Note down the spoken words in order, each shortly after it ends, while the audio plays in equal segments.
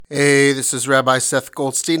Hey, this is Rabbi Seth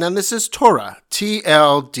Goldstein, and this is Torah,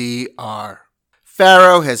 TLDR.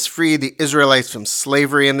 Pharaoh has freed the Israelites from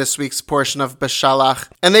slavery in this week's portion of Beshalach,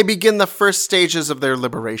 and they begin the first stages of their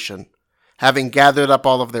liberation. Having gathered up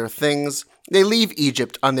all of their things, they leave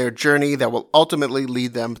Egypt on their journey that will ultimately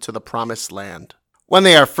lead them to the Promised Land. When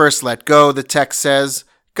they are first let go, the text says,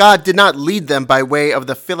 God did not lead them by way of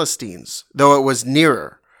the Philistines, though it was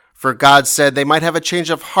nearer. For God said they might have a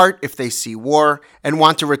change of heart if they see war and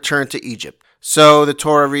want to return to Egypt. So the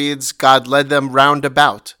Torah reads, God led them round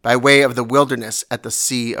about by way of the wilderness at the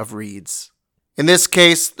Sea of Reeds. In this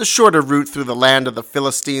case, the shorter route through the land of the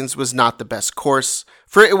Philistines was not the best course,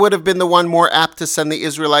 for it would have been the one more apt to send the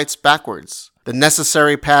Israelites backwards. The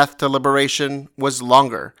necessary path to liberation was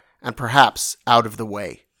longer and perhaps out of the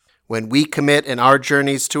way. When we commit in our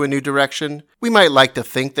journeys to a new direction, we might like to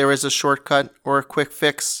think there is a shortcut or a quick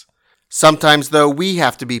fix. Sometimes, though, we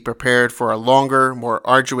have to be prepared for a longer, more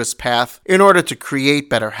arduous path in order to create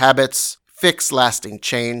better habits, fix lasting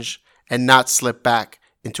change, and not slip back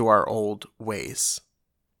into our old ways.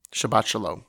 Shabbat Shalom.